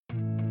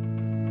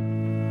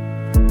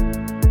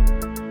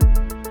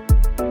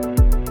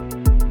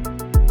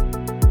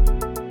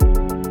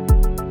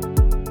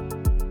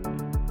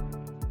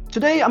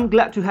Today I'm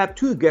glad to have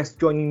two guests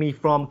joining me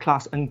from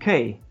Class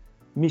NK.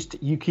 Mr.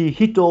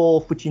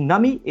 Yukihito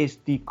Fujinami is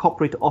the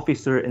Corporate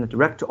Officer and the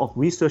Director of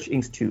Research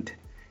Institute,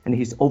 and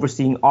he's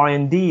overseeing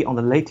R&D on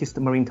the latest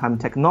maritime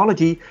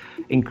technology,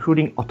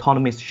 including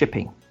autonomous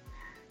shipping.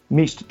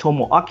 Mr.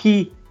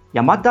 Tomoaki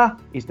Yamada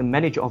is the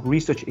Manager of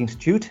Research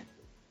Institute,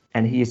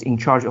 and he is in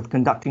charge of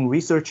conducting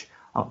research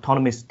on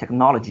autonomous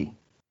technology.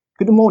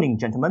 Good morning,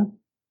 gentlemen.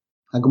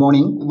 Good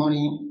morning. Good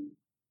morning.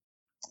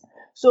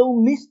 So,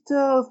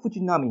 Mr.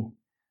 Fujinami,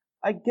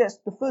 I guess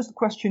the first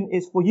question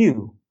is for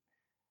you.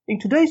 In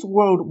today's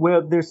world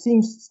where there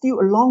seems still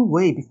a long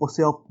way before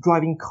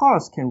self-driving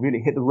cars can really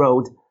hit the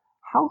road,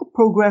 how the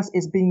progress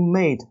is being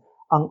made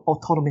on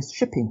autonomous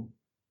shipping?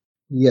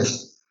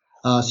 Yes.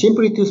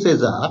 Simply to say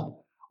that,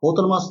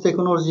 autonomous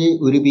technology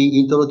will be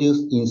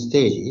introduced in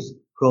stages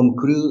from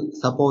crew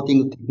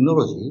supporting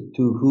technology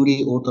to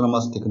fully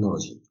autonomous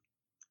technology.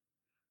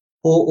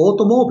 For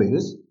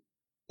automobiles,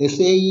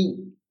 SAE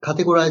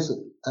categorizes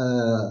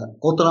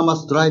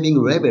autonomous driving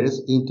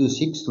levels into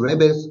 6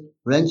 levels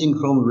ranging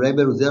from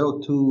level 0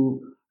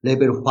 to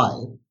level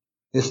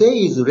 5.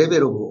 SAE is the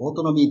level of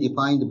autonomy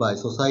defined by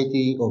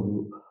Society of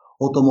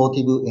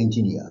Automotive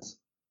Engineers.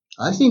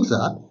 I think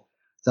that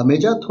the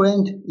major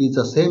trend is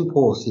the same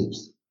for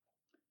ships.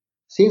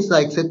 Since the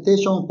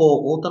expectation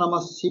for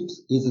autonomous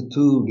ships is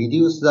to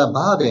reduce the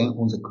burden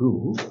on the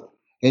crew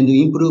and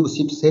improve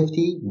ship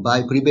safety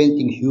by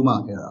preventing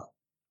human error,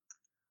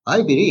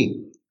 I believe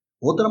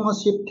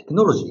autonomous ship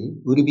technology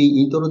will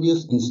be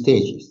introduced in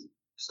stages,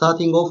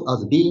 starting off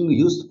as being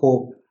used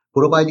for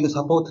providing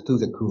support to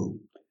the crew.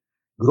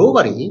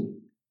 Globally,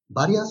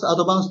 various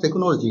advanced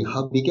technology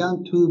have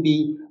begun to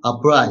be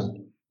applied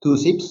to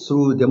ships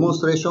through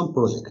demonstration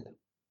projects,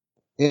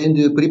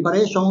 and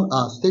preparation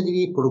are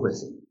steadily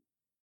progressing.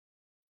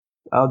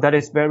 That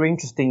is very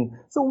interesting.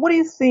 So what do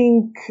you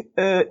think,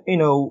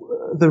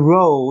 the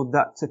role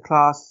that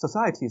class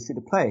societies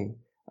should play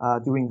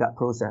during that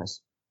process?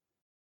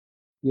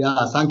 Yeah,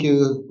 thank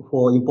you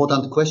for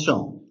important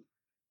question.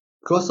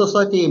 Cross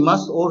society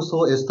must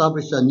also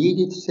establish a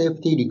needed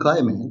safety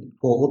requirement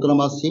for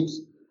autonomous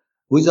ships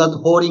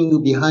without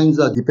falling behind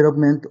the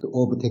development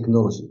of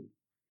technology.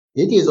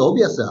 It is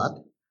obvious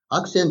that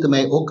accident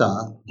may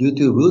occur due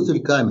to rules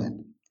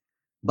requirement,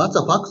 but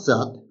the fact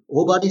that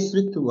overly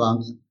strict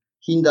ones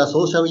hinder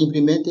social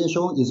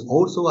implementation is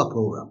also a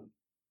problem.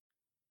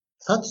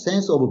 Such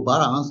sense of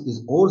balance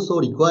is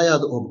also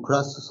required of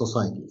class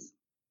societies.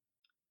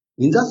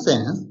 In that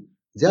sense,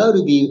 there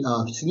will be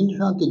a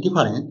significant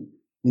difference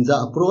in the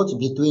approach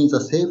between the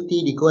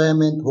safety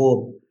requirement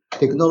for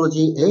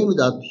technology aimed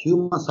at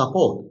human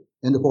support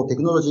and for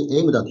technology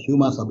aimed at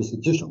human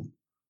substitution.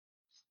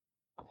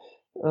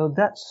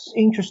 That's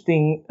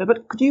interesting,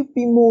 but could you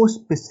be more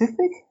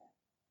specific?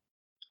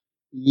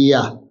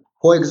 Yeah.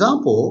 For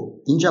example,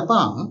 in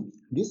Japan,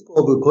 risk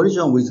of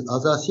collision with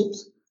other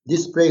ships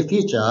display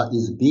feature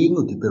is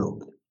being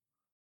developed.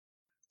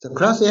 The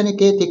Class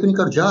NK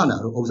Technical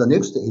Journal of the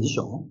next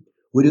edition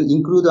will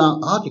include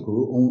an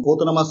article on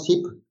autonomous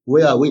ship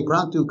where we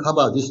plan to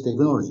cover this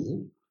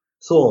technology,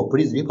 so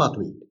please refer to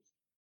it.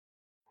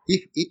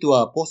 If it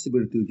were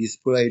possible to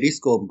display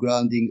risk of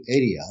grounding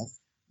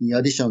areas in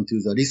addition to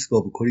the risk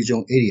of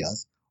collision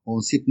areas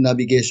on ship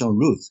navigation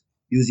routes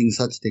using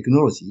such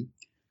technology,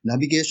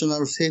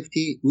 navigational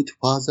safety would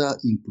further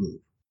improve.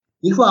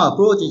 If an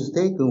approach is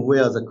taken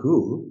where the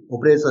crew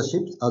operates the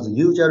ships as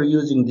usual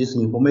using this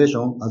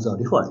information as a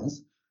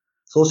reference,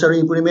 social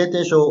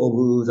implementation of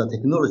the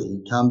technology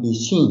can be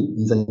seen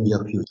in the near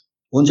future.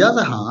 On the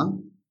other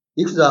hand,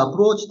 if the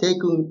approach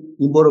taken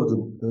involves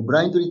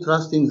blindly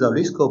trusting the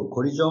risk of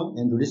collision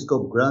and risk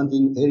of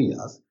grounding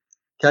areas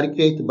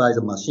calculated by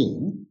the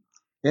machine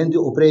and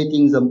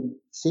operating the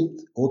ship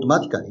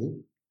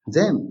automatically,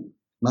 then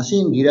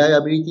machine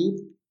reliability,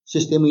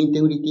 system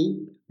integrity,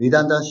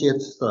 redundancy,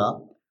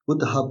 etc.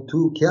 would have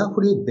to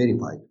carefully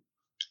verify.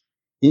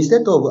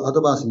 Instead of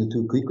advancing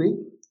too quickly,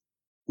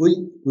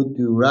 we would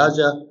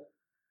rather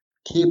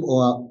keep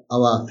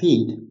our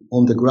feet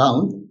on the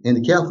ground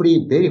and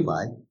carefully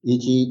verify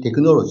each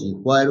technology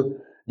while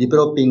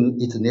developing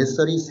its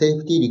necessary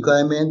safety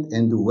requirements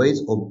and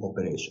ways of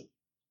operation.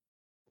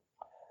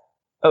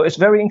 Oh, it's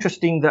very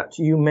interesting that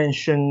you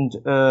mentioned,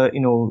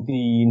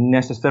 the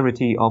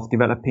necessity of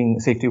developing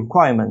safety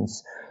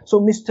requirements. So,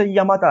 Mr.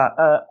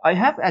 Yamada, I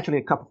have actually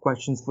a couple of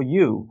questions for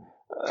you.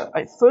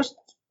 First,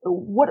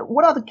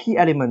 what are the key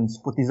elements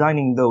for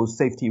designing those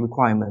safety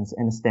requirements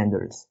and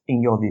standards,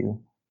 in your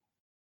view?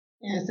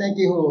 Yes, thank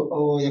you for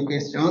all your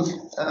questions.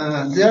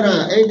 There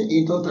are 8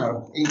 in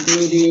total,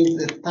 including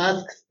the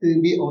tasks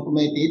to be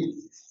automated,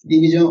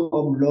 division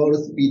of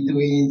roles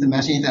between the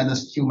machines and the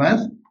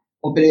humans,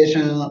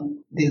 operational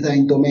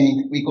design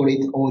domain, we call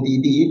it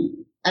ODD,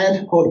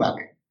 and holdback.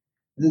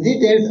 The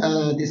details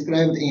are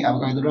described in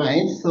our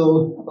guidelines,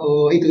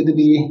 so it would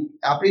be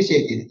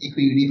appreciated if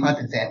we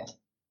refer to them.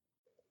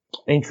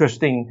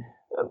 Interesting.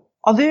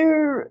 Are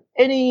there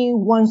any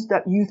ones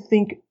that you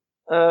think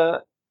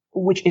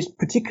which is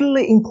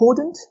particularly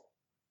important?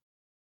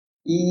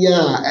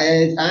 Yeah,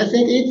 and I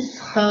think it's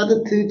hard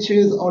to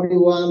choose only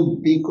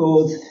one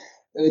because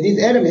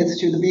these elements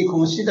should be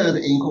considered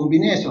in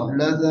combination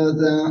rather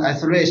than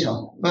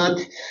isolation. But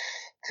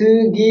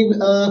to give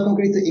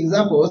concrete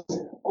examples,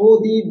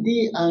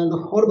 ODD and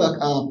fallback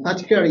are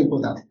particularly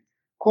important.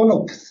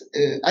 CONOPS,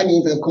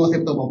 the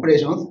concept of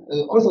operations,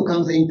 also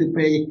comes into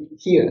play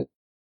here.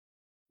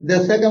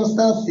 The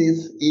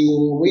circumstances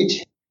in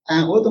which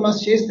an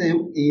autonomous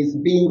system is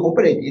being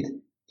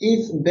operated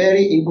is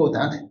very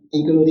important,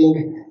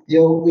 including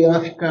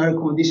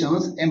geographical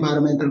conditions,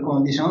 environmental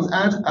conditions,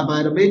 and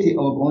availability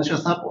of onshore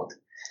support.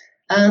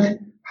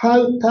 And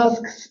how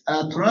tasks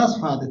are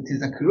transferred to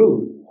the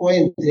crew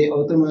when the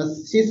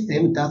autonomous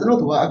system does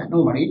not work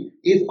normally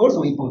is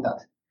also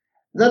important.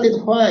 That is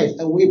why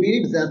we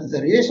believe that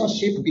the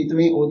relationship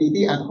between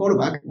ODD and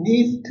fallback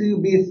needs to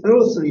be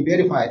thoroughly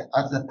verified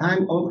at the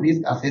time of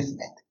risk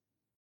assessment.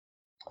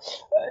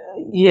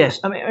 Yes,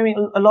 I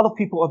mean, a lot of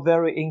people are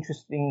very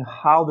interested in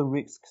how the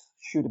risks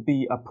should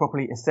be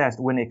properly assessed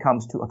when it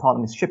comes to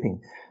autonomous shipping.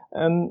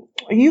 Are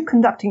you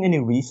conducting any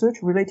research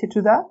related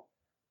to that?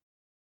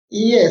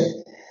 Yes,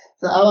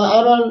 so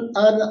our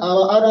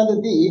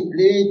R&D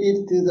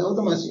related to the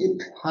autonomous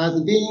ship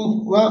has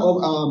been one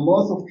of our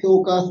most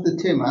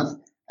focused themes,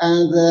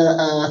 and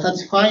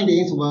such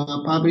findings were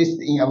published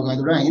in our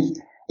guidelines.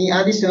 In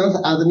addition,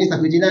 as Mr.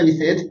 Fujinami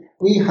said,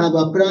 we have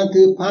a plan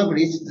to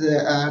publish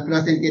the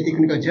Class NK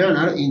Technical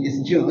Journal in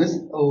this June,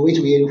 which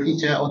will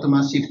feature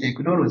autonomous ship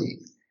technology.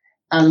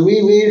 And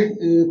we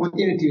will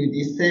continue to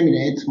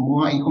disseminate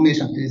more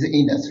information to the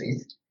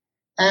industries.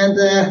 And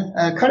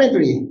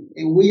currently,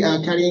 we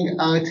are carrying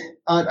out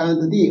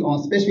R&D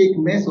on specific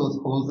methods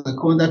for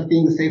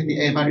conducting safety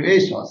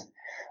evaluations.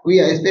 We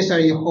are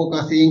especially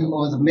focusing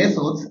on the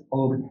methods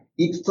of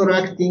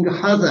extracting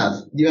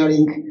hazards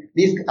during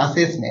risk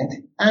assessment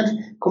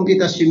and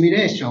computer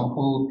simulation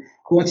for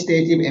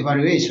quantitative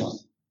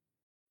evaluations.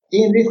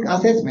 In risk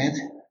assessment,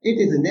 it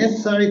is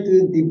necessary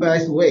to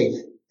devise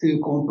ways to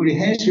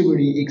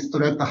comprehensively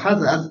extract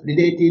hazards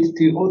related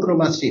to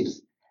autonomous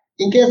ships.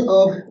 In case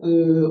of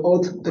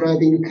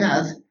auto-driving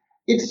cars,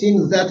 it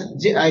seems that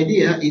the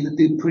idea is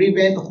to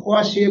prevent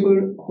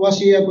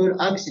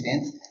foreseeable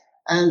accidents,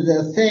 and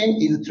the same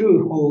is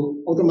true for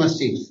autonomous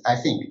ships, I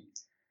think.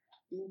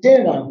 In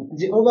general,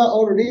 the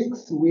overall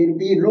risks will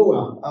be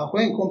lower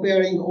when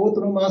comparing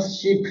autonomous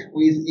ship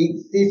with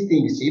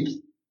existing ships,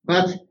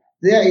 but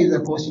there is a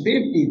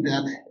possibility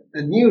that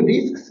the new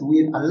risks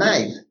will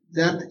arise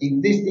that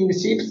existing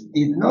ships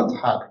did not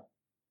have.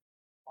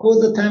 For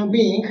the time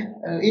being,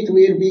 it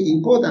will be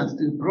important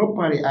to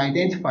properly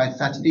identify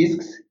such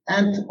risks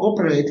and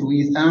operate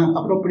with an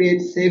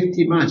appropriate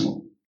safety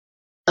margin.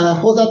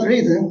 For that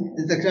reason,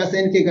 the Class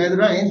NK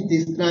guidelines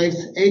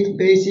describes 8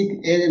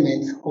 basic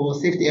elements for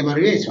safety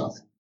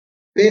evaluations.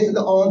 Based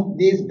on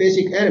these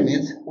basic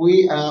elements,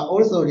 we are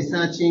also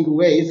researching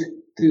ways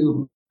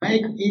to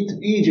make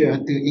it easier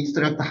to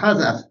extract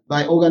hazards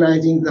by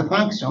organizing the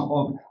function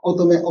of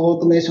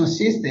automation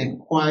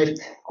system while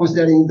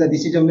considering the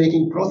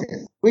decision-making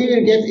process. We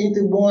will get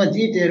into more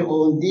detail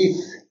on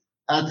this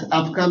at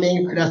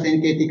upcoming Class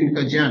NK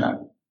Technical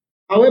Journal.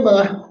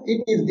 However,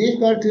 it is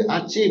difficult to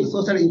achieve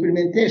social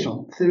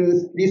implementation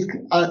through risk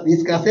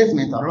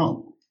assessment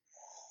alone.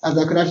 As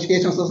a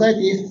classification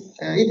society,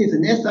 it is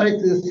necessary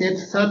to set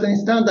certain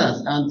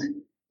standards and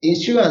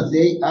ensure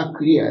they are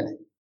cleared.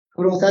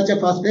 From such a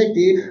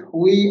perspective,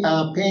 we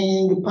are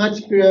paying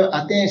particular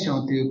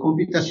attention to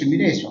computer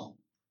simulation.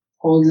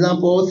 For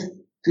example,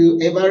 to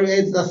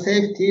evaluate the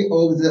safety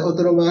of the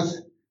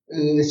autonomous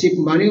ship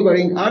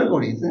maneuvering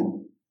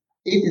algorithm,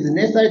 it is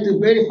necessary to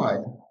verify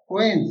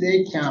when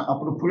they can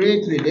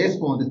appropriately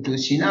respond to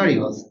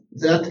scenarios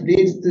that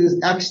lead to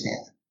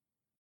accidents.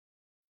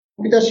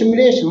 Computer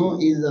simulation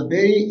is a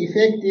very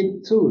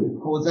effective tool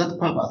for that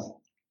purpose.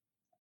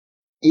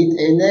 It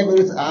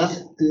enables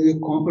us to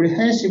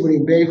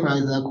comprehensively verify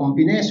the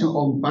combination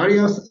of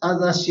various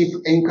other ship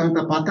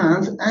encounter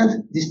patterns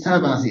and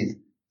disturbances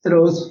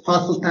through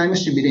first-time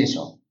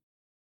simulation.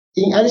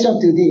 In addition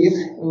to this,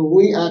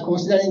 we are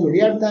considering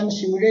real-time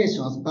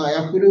simulations by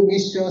a full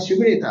mission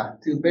simulator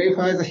to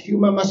verify the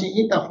human-machine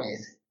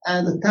interface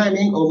and the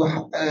timing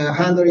of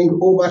handing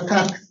over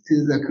tasks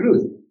to the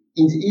crew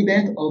in the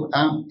event of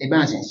an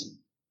emergency.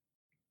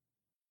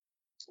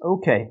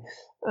 Okay.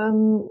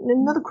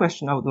 Another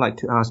question I would like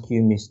to ask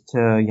you,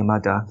 Mr.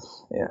 Yamada.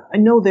 I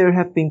know there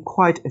have been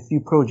quite a few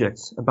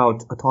projects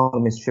about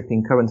autonomous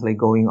shipping currently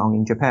going on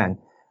in Japan,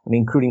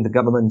 including the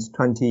government's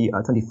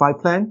 2025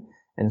 plan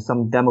and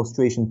some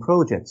demonstration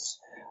projects.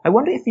 I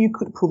wonder if you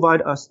could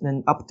provide us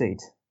an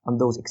update on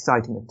those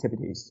exciting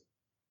activities.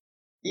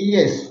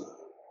 Yes.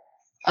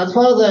 As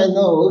far as I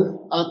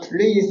know, at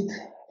least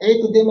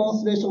 8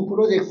 demonstration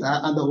projects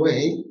are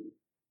underway.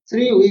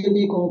 3 will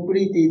be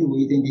completed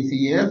within this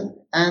year,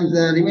 and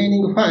the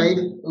remaining 5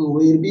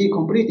 will be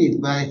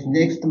completed by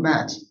next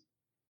March.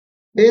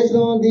 Based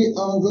on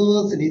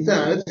those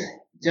results,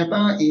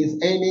 Japan is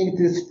aiming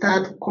to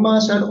start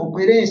commercial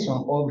operation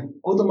of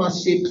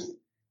autonomous ships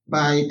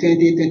by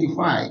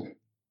 2025.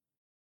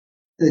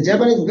 The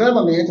Japanese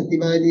government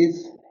divided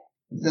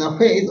the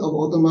phase of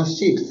autonomous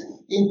ships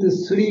into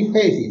 3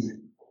 phases.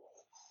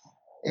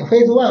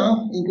 Phase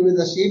 1 includes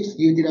the ships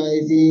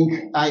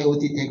utilizing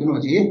IoT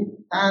technology,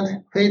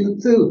 and phase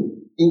 2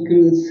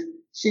 includes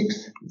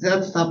ships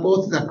that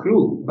support the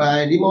crew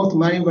by remote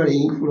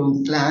maneuvering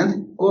from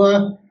land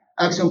or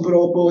action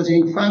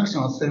proposing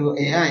functions through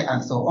AI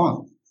and so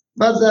on.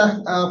 But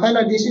the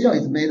final decision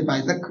is made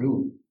by the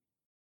crew.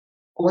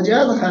 On the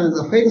other hand,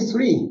 the phase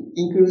 3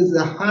 includes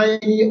the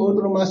highly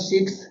autonomous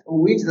ships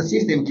on which the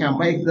system can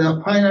make the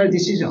final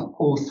decision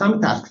for some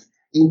tasks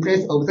in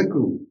place of the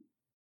crew.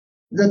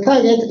 The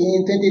target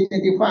in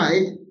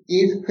 2025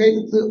 is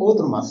phase 2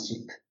 autonomous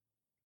ship.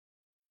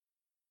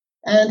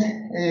 And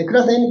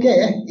Class NK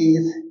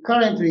is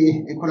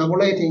currently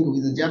collaborating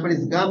with the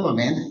Japanese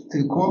government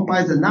to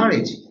compile the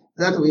knowledge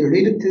that will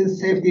lead to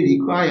safety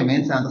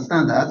requirements and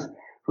standards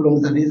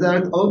from the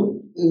result of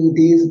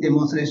these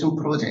demonstration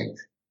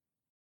projects.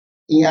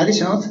 In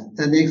addition,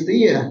 the next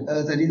year,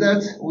 the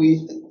result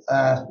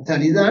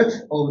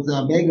of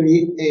the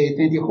Meguri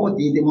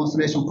 2040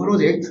 demonstration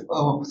project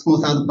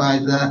sponsored by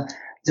the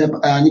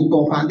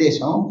Nippon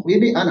Foundation will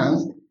be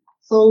announced.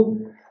 So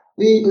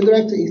we would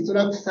like to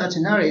extract such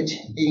knowledge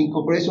in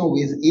cooperation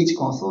with each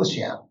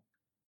consortium.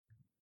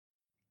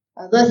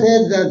 As I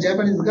said, the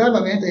Japanese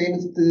government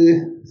aims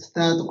to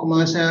start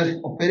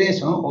commercial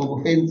operation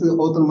of phase 2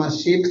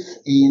 autonomous ships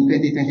in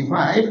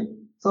 2025.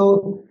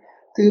 So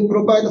to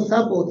provide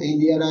support in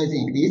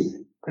realizing this,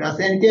 Class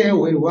NK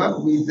will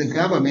work with the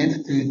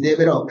government to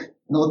develop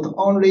not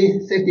only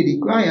safety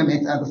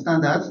requirements and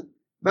standards,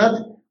 but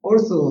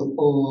also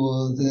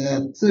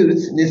the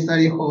tools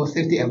necessary for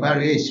safety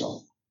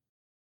evaluation.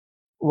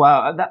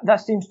 Wow,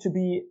 that seems to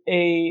be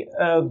a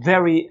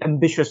very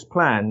ambitious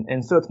plan,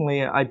 and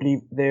certainly I believe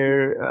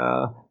there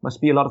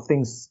must be a lot of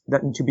things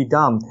that need to be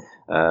done.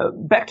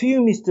 Back to you,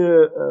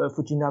 Mr.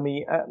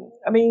 Fujinami.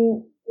 I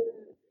mean,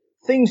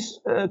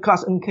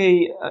 Class NK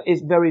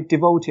is very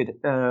devoted,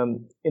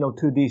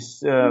 to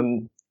this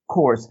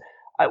course.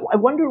 I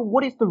wonder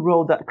what is the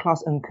role that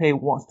Class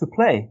NK wants to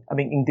play,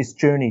 in this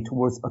journey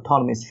towards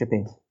autonomous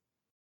shipping?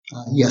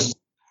 Yes.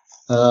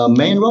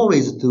 Main role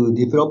is to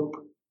develop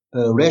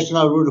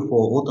rational rule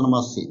for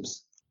autonomous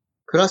ships.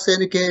 Class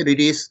NK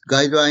released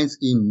guidelines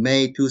in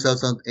May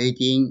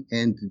 2018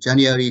 and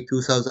January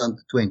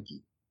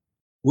 2020.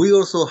 We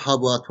also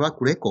have a track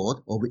record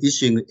of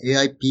issuing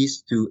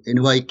AIPs to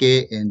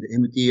NYK and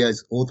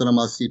MTI's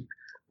autonomous ship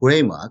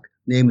framework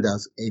named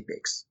as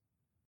APEX.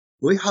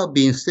 We have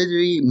been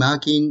steadily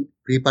making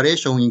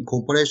preparation in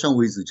cooperation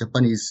with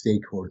Japanese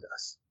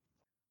stakeholders.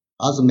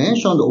 As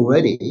mentioned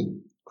already,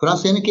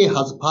 Class NK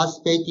has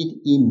participated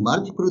in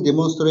multiple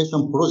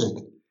demonstration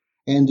projects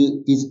and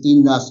is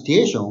in a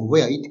situation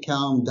where it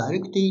can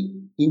directly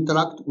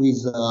interact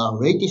with the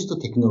latest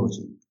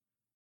technology.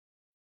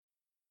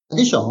 In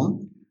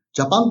addition,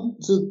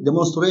 Japan's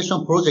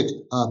demonstration projects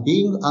are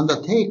being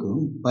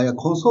undertaken by a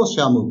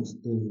consortium of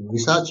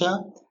researchers,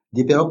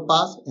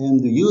 developers,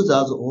 and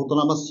users of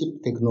autonomous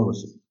ship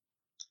technology.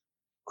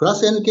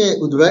 Class NK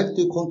would like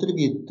to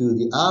contribute to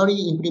the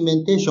early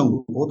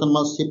implementation of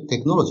autonomous ship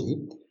technology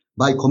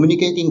by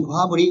communicating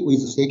firmly with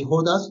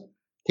stakeholders,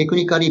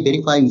 technically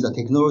verifying the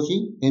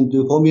technology, and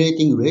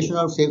formulating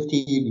rational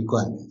safety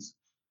requirements.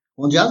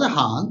 On the other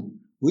hand,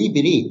 we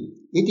believe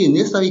it is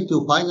necessary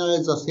to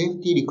finalize the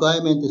safety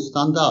requirement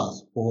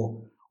standards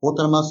for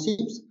autonomous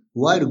ships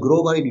while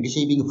globally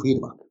receiving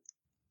feedback.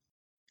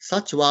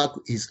 Such work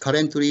is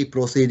currently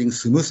proceeding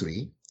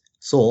smoothly,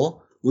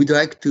 so we'd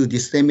like to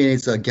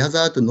disseminate the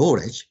gathered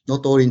knowledge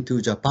not only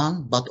to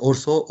Japan but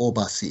also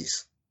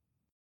overseas.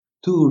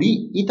 To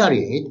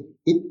reiterate,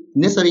 it is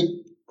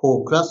necessary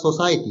for class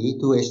society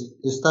to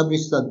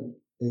establish the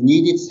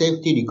needed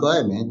safety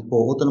requirement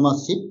for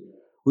autonomous ships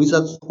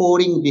without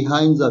falling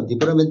behind the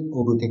development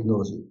of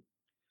technology.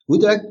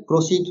 We'd like to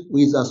proceed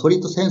with a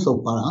solid sense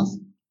of balance.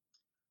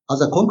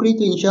 As a concrete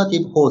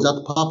initiative for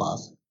that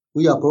purpose,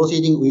 we are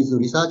proceeding with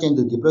research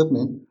and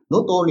development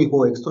not only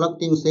for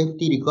extracting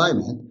safety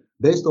requirements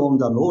based on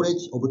the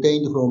knowledge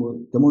obtained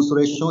from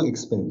demonstration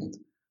experiments,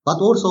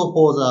 but also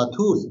for the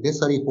tools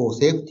necessary for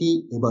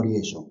safety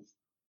evaluation.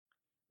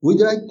 We'd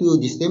like to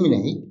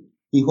disseminate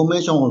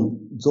information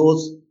on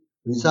those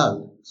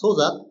results so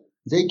that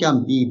they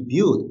can be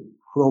viewed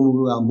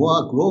from a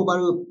more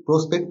global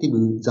perspective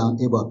than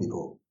ever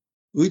before.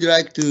 We'd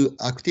like to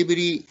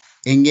actively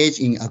engage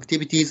in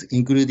activities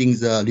including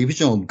the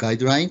revision of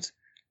guidelines,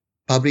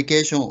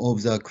 publication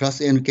of the Class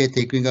NK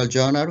Technical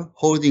Journal,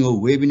 holding of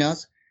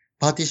webinars,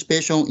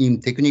 participation in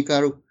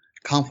technical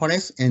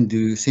conference and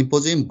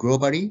symposium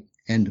globally,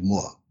 and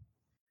more.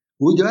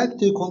 We'd like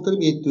to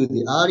contribute to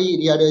the early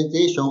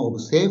realization of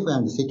safe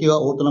and secure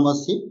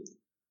autonomous ships,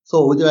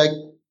 so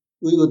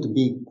we would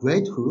be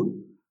grateful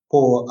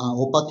for an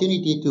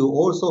opportunity to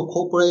also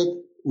cooperate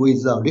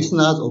with the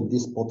listeners of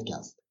this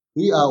podcast.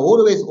 We are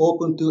always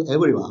open to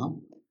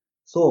everyone,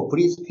 so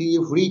please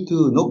feel free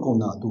to knock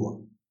on our door.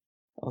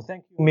 Oh,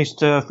 thank you,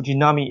 Mr.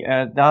 Fujinami.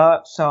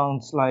 That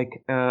sounds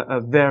like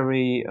a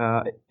very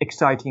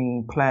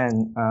exciting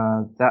plan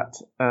that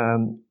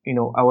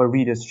our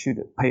readers should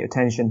pay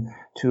attention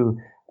to,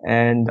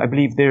 and I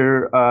believe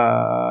there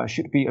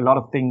should be a lot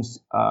of things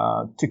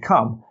to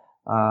come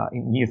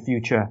in near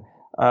future.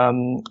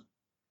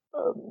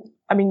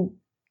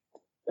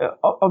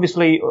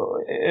 Obviously,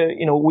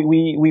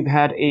 we've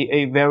had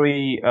a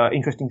very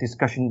interesting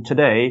discussion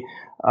today.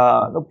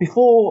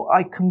 Before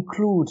I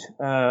conclude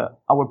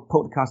our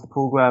podcast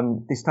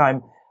program this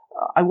time,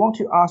 I want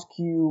to ask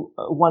you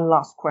one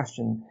last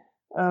question.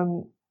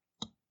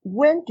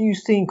 When do you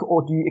think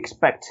or do you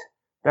expect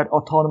that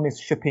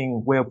autonomous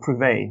shipping will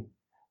prevail?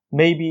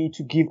 Maybe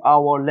to give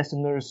our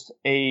listeners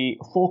a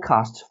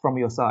forecast from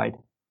your side.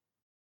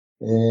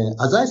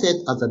 As I said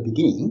at the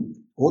beginning,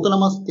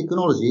 autonomous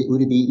technology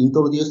will be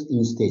introduced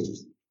in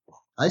stages.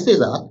 I say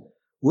that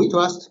we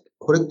trust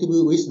collective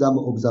wisdom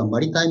of the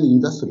maritime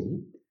industry,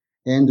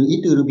 and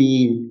it will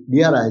be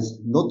realized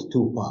not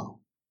too far.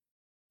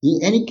 In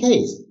any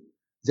case,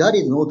 there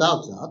is no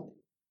doubt that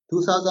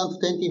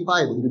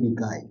 2025 will be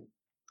guide.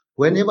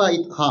 Whenever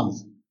it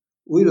comes,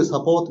 we will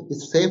support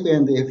its safe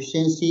and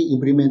efficiency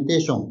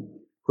implementation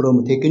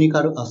from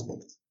technical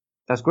aspects.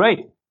 That's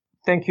great.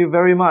 Thank you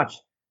very much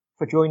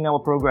for joining our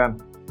program.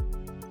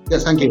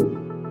 Yes, thank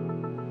you.